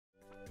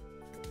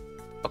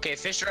Okay,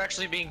 fish are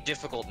actually being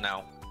difficult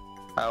now.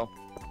 How?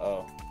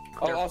 Oh.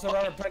 They're Also,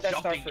 Robert, put that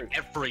star jumping fruit.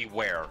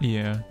 everywhere.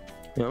 Yeah.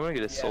 Yeah, I'm gonna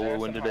get a solo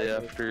there's win some today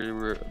hard after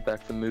we're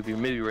back from the movie.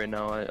 Maybe right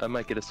now. I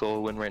might get a solo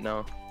win right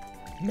now.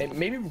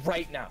 Maybe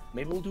right now.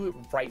 Maybe we'll do it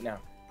right now.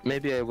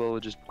 Maybe I will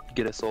just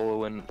get a solo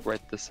win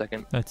right this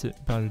second. That's it.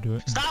 About to do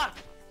it. Stop!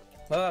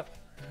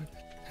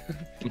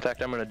 In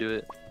fact, I'm gonna do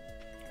it.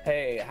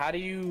 Hey, how do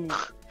you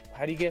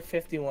get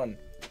 51?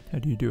 How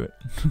do you do it?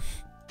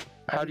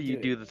 How do you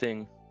do the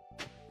thing?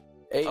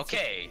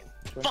 Okay.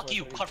 Fuck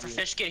you,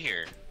 pufferfish, get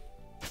here.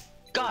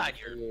 God,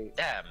 you're...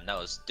 Damn, that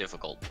was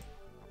difficult.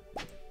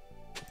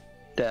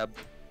 Dab.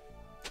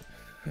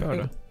 Oh,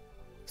 no.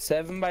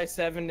 7 by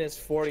 7 is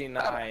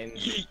 49.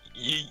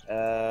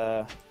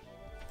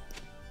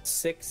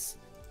 6.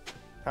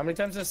 How many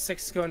times does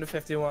 6 go into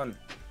 51?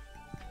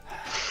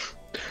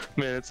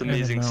 Man, it's I don't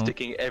amazing know.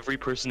 sticking every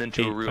person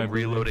into a 8, I room, believe.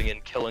 reloading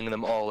and killing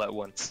them all at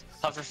once.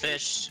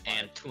 Pufferfish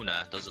and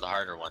tuna, those are the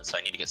harder ones, so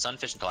I need to get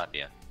sunfish and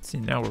tilapia. See,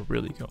 now we're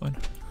really going.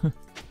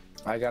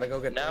 I gotta go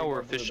get. Now 3 we're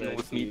more fishing blueberries,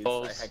 with please.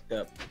 meatballs. I hecked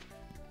up.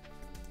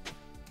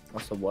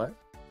 Also, what?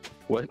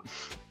 What?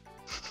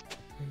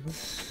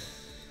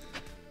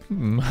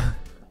 Hmm.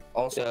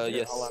 Also,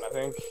 yes. hold on, I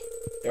think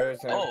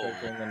there's an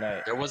earthquake during the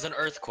night. There was an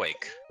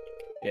earthquake.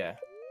 Yeah.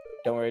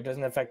 Don't worry, it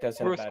doesn't affect us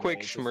in a bad way. Earthquake,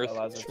 It just schmirth,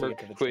 allows us to get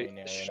to the schmirthquake, train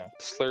area now.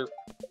 slurp,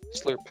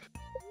 slurp.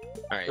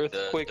 Alright,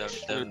 Earthquake, the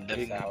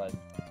slurping. Salad.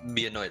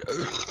 be annoyed.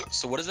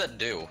 So what does that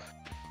do?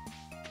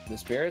 The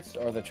spirits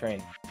or the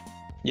train?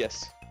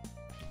 Yes.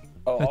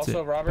 Oh, That's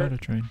also, it. Robert, About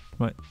to train.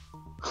 What?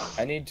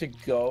 I need to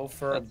go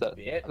for That's a that-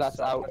 bit. that's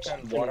so I'm out.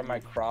 gonna water my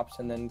crops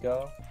and then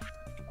go.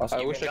 Also,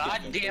 I you wish can- I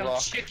could eat Goddamn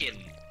rock. chicken!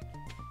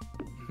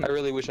 I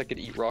really wish I could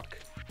eat rock.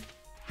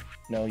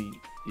 No, you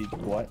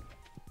what?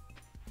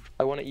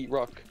 I want to eat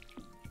rock.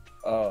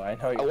 Oh, I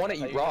know. I wanna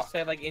thought eat you were rock.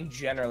 Say like in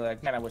general,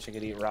 like man, I wish I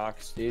could eat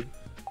rocks, dude.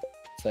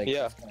 It's like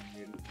Yeah. it's kinda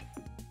weird.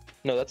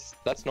 No, that's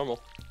normal.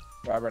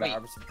 Robert, I Wait.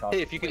 harvested coffee.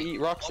 Hey, if you could eat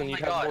rocks, Oh then my you'd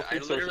have god, more I food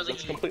sources. literally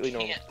That's completely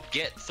normal. can't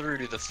get through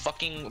to the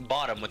fucking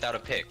bottom without a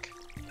pick.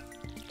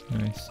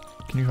 Nice.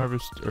 Can you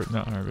harvest, or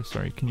not harvest,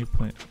 sorry, can you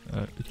plant,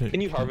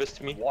 Can you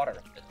harvest me? Water.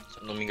 So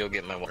let me go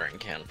get my watering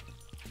can.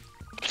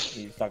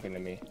 He's talking to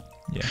me.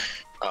 Yeah.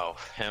 Oh,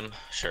 him?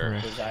 Sure.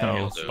 Right. Because I Oh, am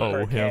do it. super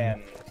him.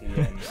 can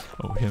TN.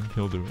 Oh,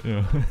 he'll do it,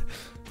 yeah.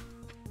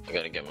 I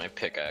gotta get my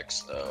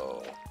pickaxe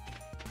though.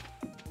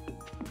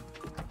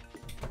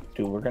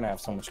 Dude, we're gonna have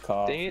so much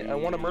coffee. Dang it, I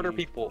want to murder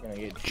people. We're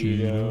gonna get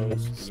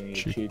Cheetos. Cheetos, We're gonna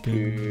get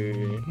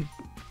chicken.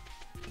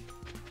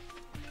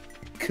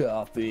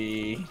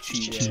 Coffee.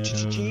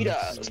 Cheetos.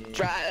 Cheetos,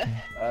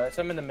 try.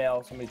 Some in the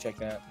mail. Somebody check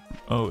that.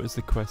 Oh, it's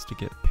the quest to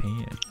get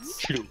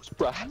pants. Cheetos,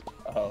 brah,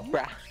 Oh.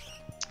 brah.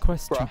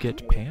 Quest to Bruh.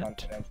 get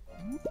pant?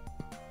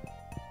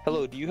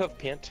 Hello, do you have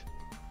pant?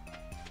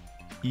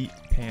 Eat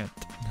pant.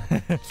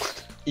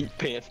 Eat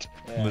pant.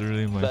 Yeah,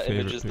 Literally my That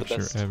image favorite is the picture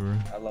best. ever.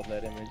 I love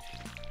that image.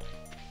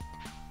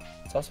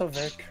 It's also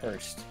very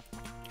cursed.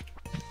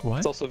 What?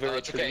 It's also Oh, very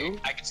it's okay. true.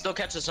 I can still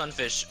catch the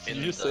sunfish Did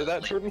in you just the say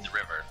that, lake, Jordan? the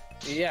river.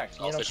 Yeah,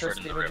 I'll you know, fish right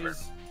cursed in the river.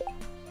 images.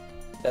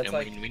 That's And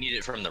like we need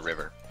it from the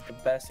river. the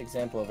best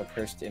example of a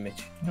cursed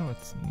image. No,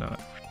 it's not.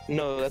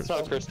 No, that's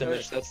not a cursed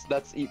Cursed. image.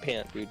 That's eat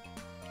pant, dude.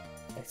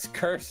 It's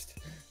cursed.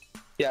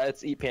 Yeah,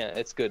 it's eat pant.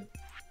 It's good.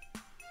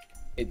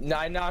 No,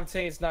 I'm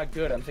saying it's not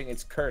good. I'm saying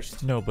it's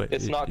cursed. No, but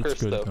It's not it's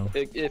cursed good, though.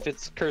 If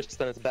it's cursed,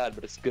 then it's bad,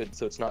 but it's good,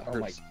 so it's not Oh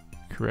my cursed.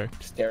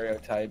 Correct.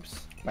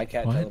 stereotypes. My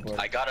cat What? teleported.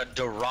 I got a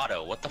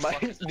Dorado. What the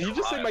fuck is a Did you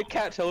just say Dorado? my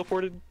cat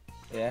teleported?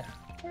 Yeah.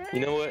 You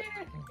know what?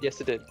 Yes,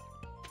 it did.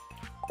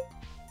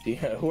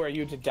 Who are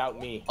you to doubt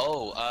me?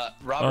 Oh,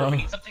 Robert, we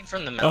need something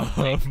from the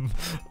mountain.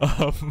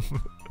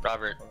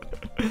 Robert,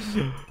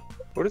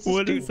 What is this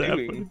What dude is doing?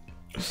 happening?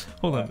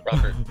 Hold on.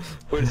 Robert.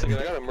 Wait a second,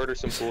 I gotta murder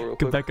some people real Get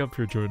quick. back up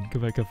here, Jordan.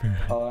 Get back up here.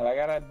 Oh, I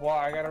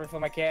gotta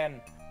refill my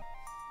can.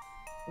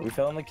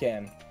 Refilling the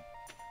can.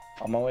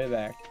 On my way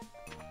back.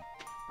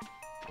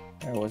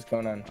 Alright, what's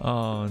going on?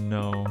 Oh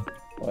no.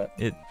 What?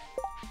 You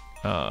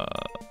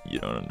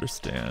don't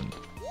understand.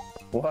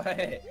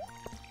 What?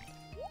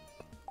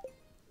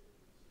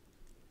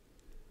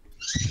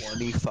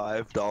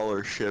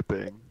 $25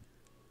 shipping.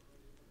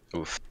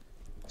 Oof.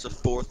 It's a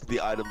fourth of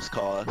the item's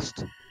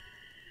cost.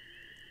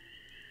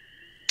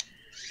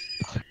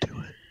 I'll do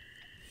it.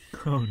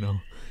 Oh no.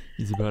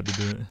 He's about to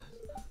do it.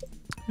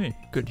 Hey,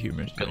 good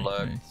humor. Good today.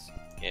 luck. Nice.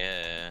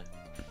 Yeah.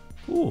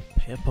 Ooh,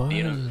 pepper.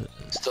 You know,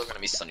 it's still gonna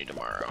be sunny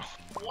tomorrow.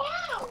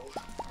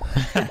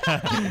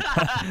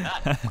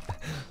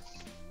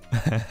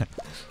 I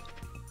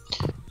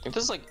think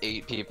there's like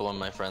 8 people on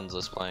my friends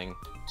list playing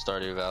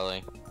Stardew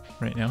Valley.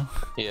 Right now?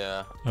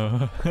 Yeah.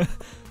 Oh.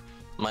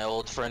 My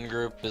old friend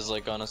group is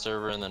like on a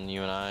server, and then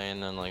you and I,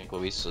 and then like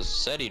Luis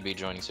said he'd be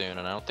joining soon,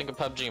 and I don't think a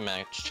PUBG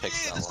match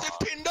takes Hey, that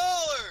it's long.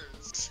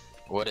 $15!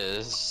 What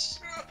is?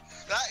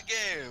 That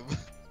game!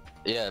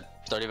 Yeah,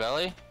 Stardew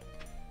Valley?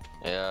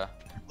 Yeah.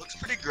 Looks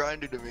pretty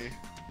grindy to me.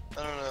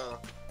 I don't know.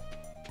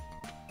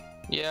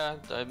 Yeah,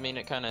 I mean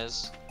it kinda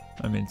is.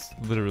 I mean, it's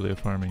literally a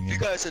farming If you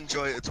game. guys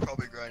enjoy it, it's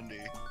probably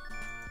grindy.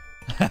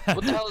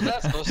 What the hell is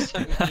that supposed to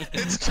mean?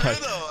 It's true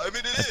though. I mean,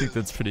 it is. I think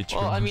that's pretty true.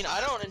 Well, I mean,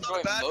 I don't It's enjoy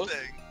not a bad most. thing.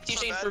 See,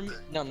 It's Shane, not a for bad me,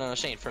 thing. no,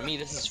 Shane, for me,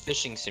 this is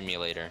fishing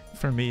simulator.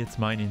 For me, it's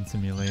mining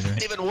simulator.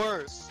 Even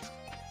worse.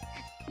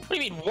 What do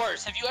you mean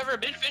worse? Have you ever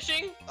been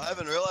fishing? I have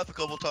in real life a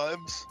couple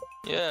times.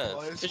 Yeah,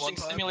 Twice, fishing one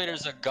time. simulator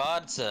is a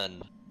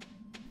godsend.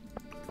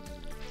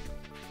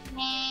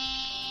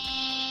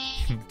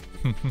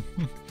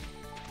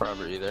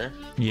 Robert, you there?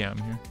 Yeah, I'm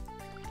here.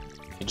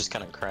 You just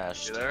kind of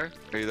crashed. You there?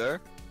 Are you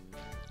there?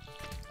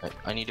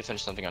 I need to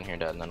finish something on here,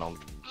 Dad, and then I'll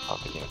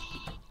talk with you.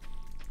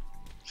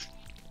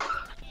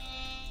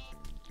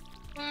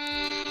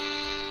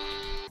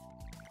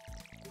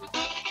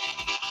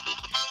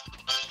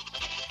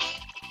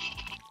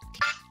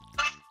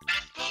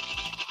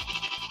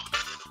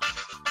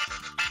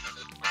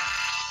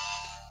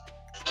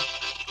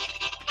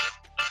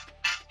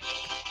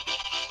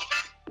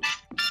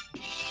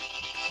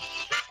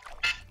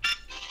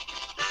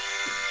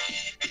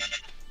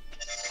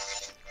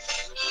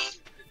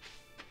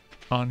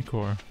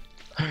 Encore.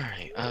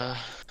 Alright,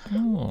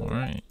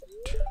 Alright.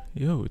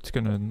 Yo, it's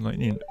gonna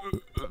lightning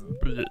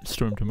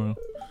storm tomorrow.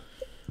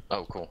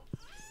 oh, cool.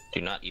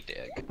 Do not eat the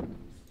egg.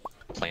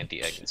 Plant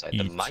the egg inside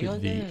the Eat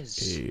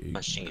mayonnaise egg.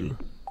 machine.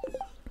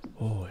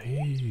 Oh,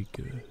 egg.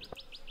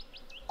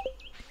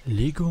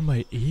 Lego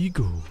my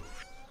ego.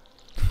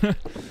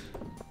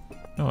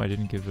 No, I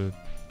didn't give a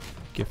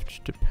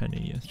gift to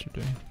Penny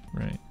yesterday.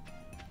 Right.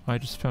 I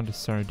just found a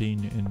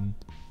sardine in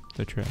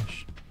the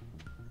trash.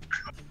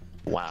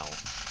 Wow.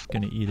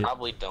 Gonna eat it.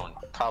 Probably don't.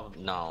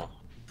 Probably no.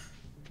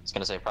 I was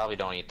gonna say probably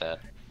don't eat that.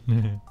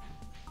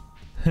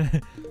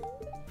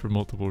 For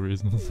multiple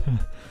reasons.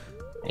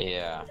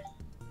 Yeah.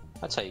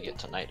 That's how you get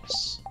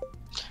tinnitus.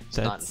 It's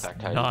That's not in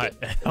fact how not you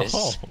get at this.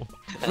 all.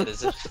 That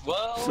is it.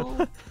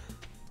 Well,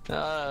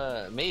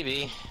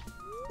 maybe.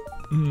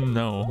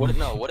 No. What if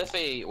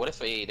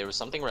there was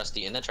something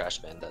rusty in the trash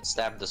bin that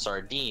stabbed the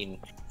sardine,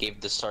 gave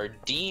the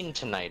sardine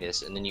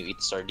tinnitus, and then you eat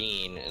the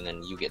sardine and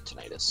then you get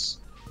tinnitus.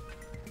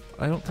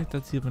 I don't think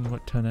that's even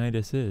what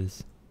tinnitus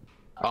is.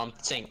 Oh, I'm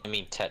saying, I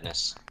mean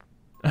tetanus.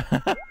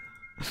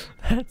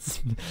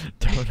 That's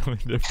totally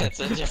different. That's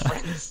a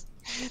difference.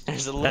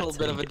 There's a little That's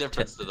bit how of you a get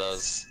difference to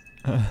those.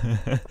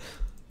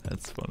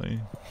 That's funny.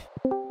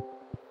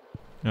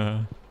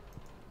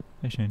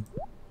 Hey Shane.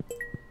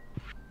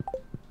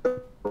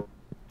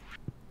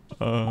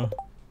 Hello?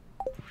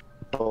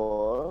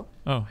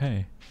 Oh,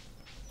 hey.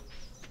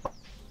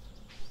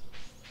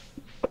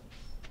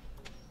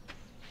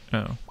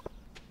 Oh.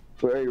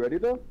 Wait, are you ready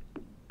though?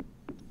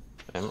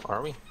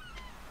 Are we?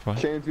 What?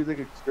 Shane's Music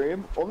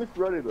Extreme? Only if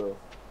you're ready though.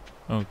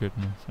 Oh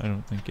goodness, I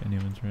don't think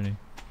anyone's ready.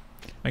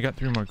 I got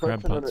 3 more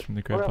crab Question on pots it. from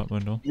the crab pot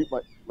bundle. Mute my,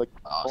 like,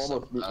 Awesome.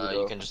 almost mute me You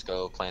though. can just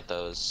go plant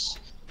those.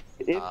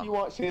 If you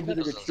want Shane's put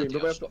Music those Extreme, in you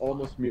the might have to ocean.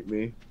 almost mute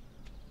me.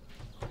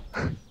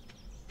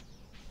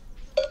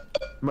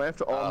 Might have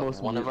to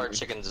almost One mute of our me.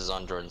 chickens is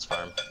on Jordan's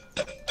farm.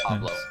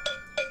 Pablo. Nice.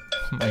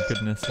 Oh my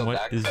goodness, Go what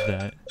back. is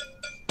that?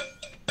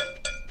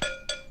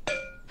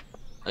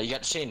 You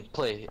got Shane,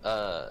 play,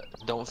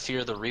 Don't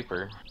Fear the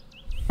Reaper.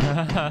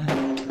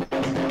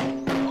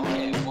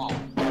 Okay, whoa.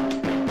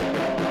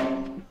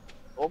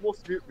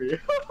 Almost mute me.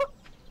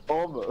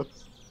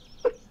 Almost.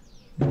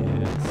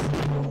 Yes.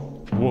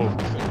 Whoa,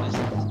 Goodness.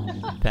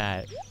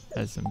 that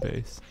has some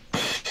bass.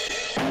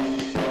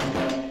 Okay,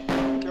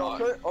 I'll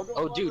go Oh,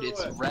 farther dude,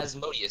 it's away.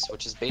 Rasmodius,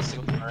 which is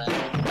basically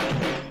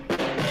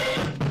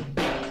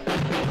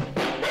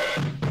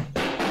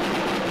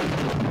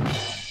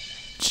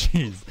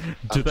Jeez,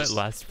 do I'm that just-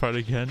 last part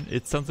again.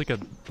 It sounds like a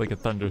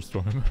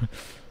thunderstorm.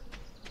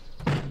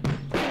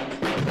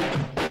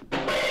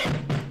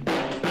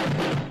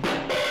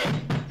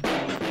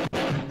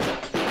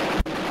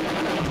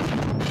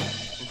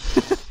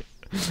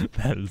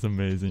 That is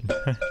amazing.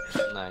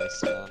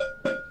 nice, man.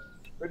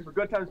 Ready for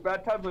good times,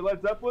 bad times with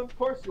Led Zeppelin? Of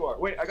course you are.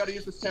 Wait, I gotta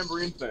use this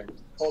tambourine thing.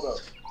 Hold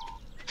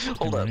up.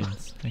 Hold up.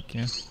 Nice. Heck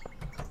yeah.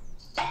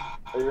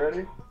 Are you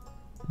ready?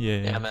 Yeah.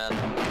 Yeah,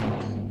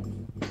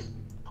 man.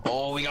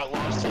 Oh, we got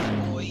lost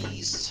here,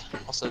 boys.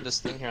 Also,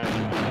 this thing here,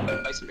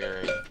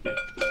 iceberry.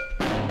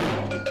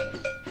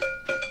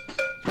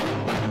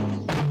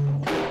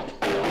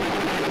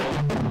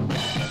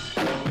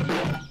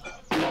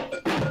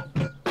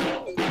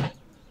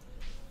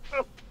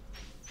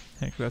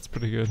 Heck, that's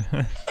pretty good.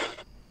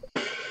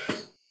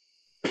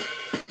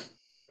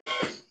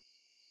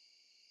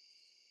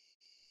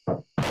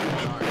 Oh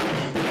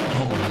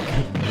my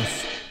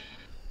goodness.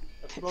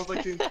 That smells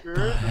like Teen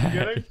Spirit. Just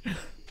kidding.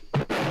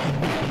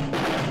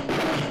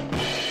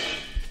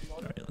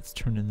 Alright, let's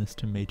turn in this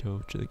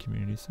tomato to the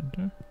community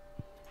center.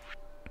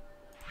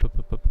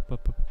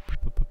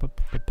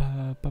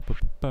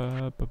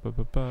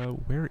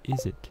 Where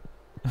is it?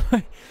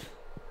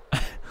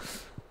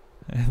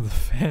 I have the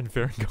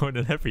fanfare going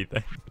and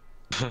everything.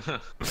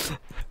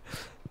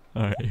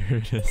 Alright, here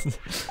it is.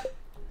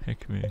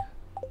 Heck me.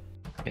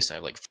 Guess I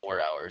have like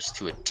 4 hours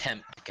to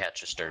attempt to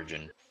catch a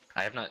sturgeon.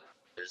 I have not.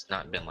 There's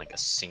not been like a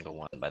single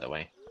one, by the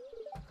way.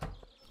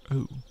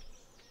 Ooh.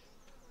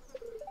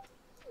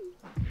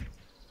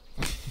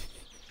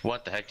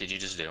 What the heck did you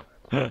just do?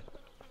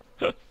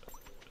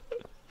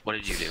 What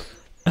did you do?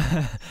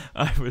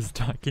 I was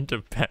talking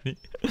to Penny,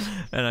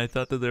 and I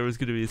thought that there was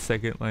going to be a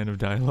second line of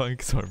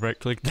dialogue, so I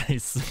right-clicked and I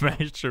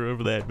smashed her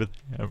over the head with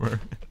a hammer.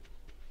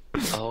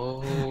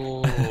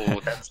 Oh,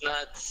 that's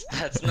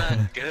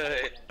not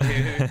good,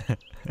 dude.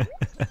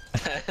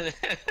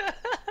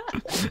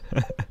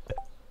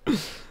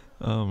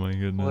 Oh my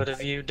goodness. What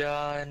have you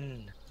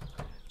done?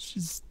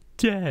 She's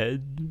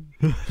dead.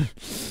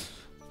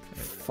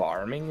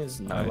 Farming is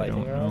not I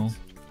lightning don't know. rods.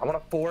 I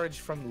want to forage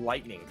from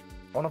lightning.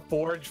 I want to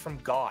forage from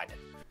God.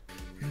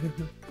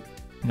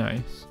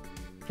 Nice.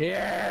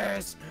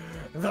 Yes,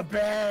 the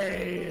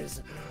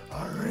berries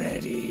are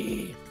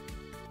ready.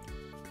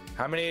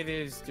 How many of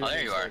these? Do Oh,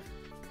 there you are.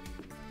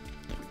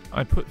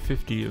 I put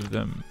 50 of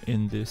them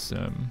in this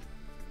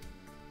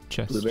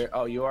chest. Blueberry.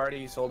 Oh, you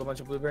already sold a bunch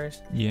of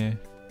blueberries? Yeah.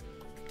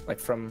 Like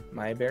from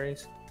my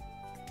berries?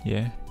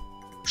 Yeah.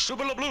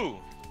 Shubala blue.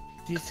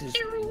 This is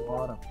a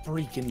lot of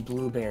freaking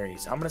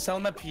blueberries. I'm gonna sell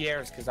them at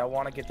Pierre's because I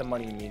want to get the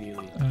money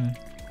immediately.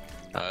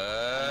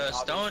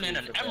 Stone and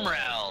an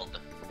emerald.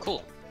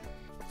 Cool.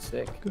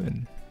 Sick.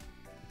 Good.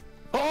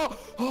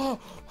 Oh!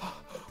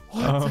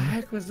 What the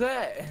heck was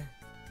that?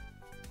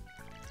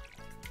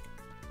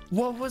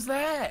 What was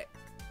that?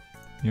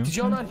 Did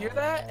y'all not hear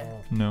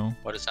that? No.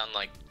 What does it sound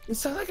like? It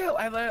sounded like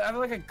either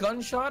like a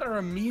gunshot or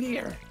a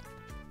meteor.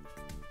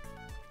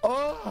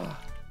 Oh!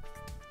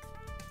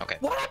 Okay.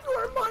 What happened to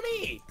our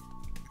money?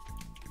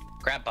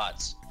 Crab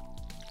pots.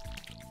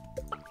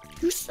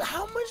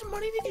 How much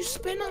money did you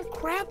spend on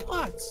crab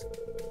pots?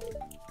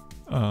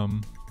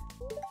 I'm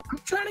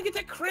trying to get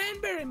that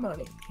cranberry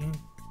money.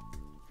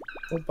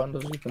 What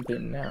bundles are you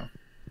completing now?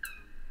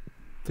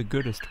 The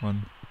goodest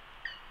one.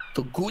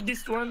 The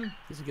goodest one?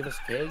 Does it give us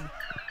keg?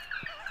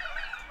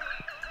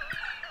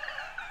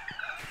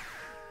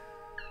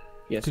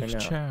 Yes or Good no?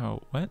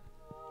 chow. What?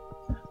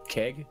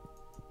 Keg?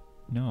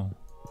 No.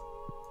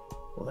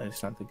 Well,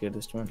 that's not the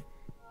goodest one.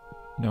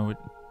 No, it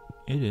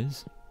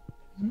is.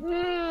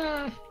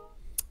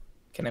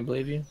 Can I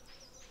believe you?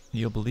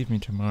 You'll believe me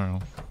tomorrow.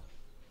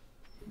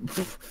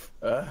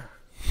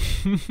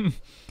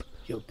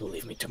 You'll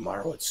believe me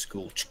tomorrow at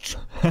school.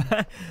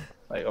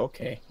 Like,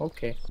 okay. What?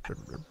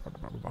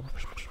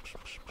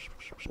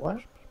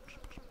 What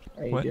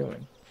are you What?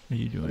 doing? What are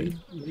you doing?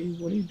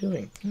 What are you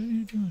doing? What are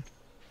you doing?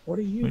 What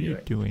are you What are doing?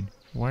 you doing?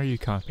 Why are you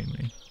copying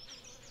me?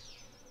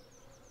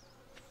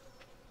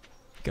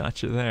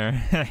 Gotcha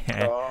there.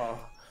 Oh,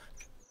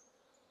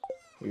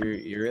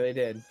 you really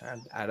did.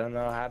 I don't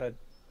know how to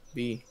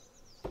be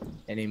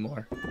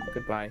anymore.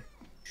 Goodbye.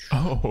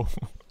 Oh.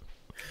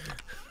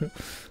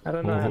 I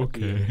don't know how to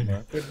be Okay.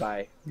 anymore.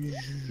 Goodbye.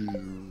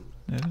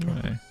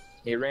 Anyway,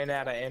 He ran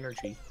out of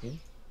energy.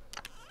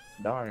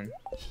 Darn.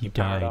 he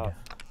Powered died. off.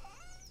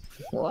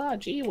 Wow,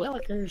 gee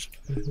willikers.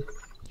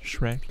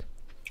 Shrek.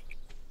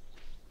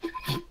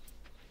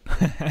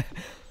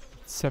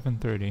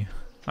 7:30.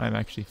 I'm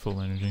actually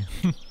full energy.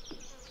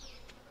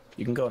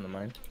 You can go in the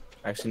mine.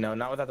 Actually, no,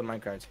 not without the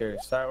minecarts. Here,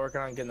 start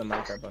working on getting the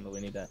minecart bundle.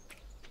 We need that.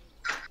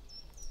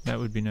 That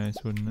would be nice,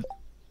 wouldn't it?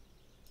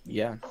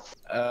 Yeah.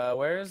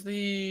 Where's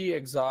the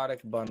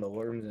exotic bundle?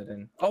 What room is it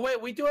in? Oh wait,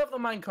 we do have the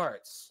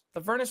minecarts.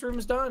 The furnace room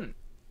is done.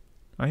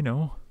 I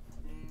know.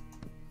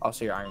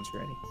 Also, your iron's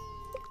ready.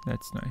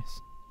 That's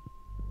nice.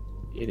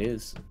 It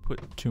is. Put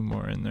 2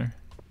 more in there.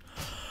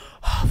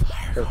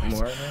 Put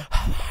more in there?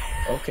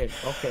 Okay.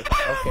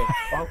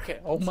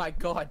 Oh my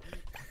god.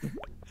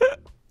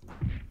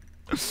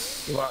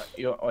 You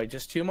want wait,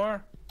 just 2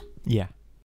 more? Yeah.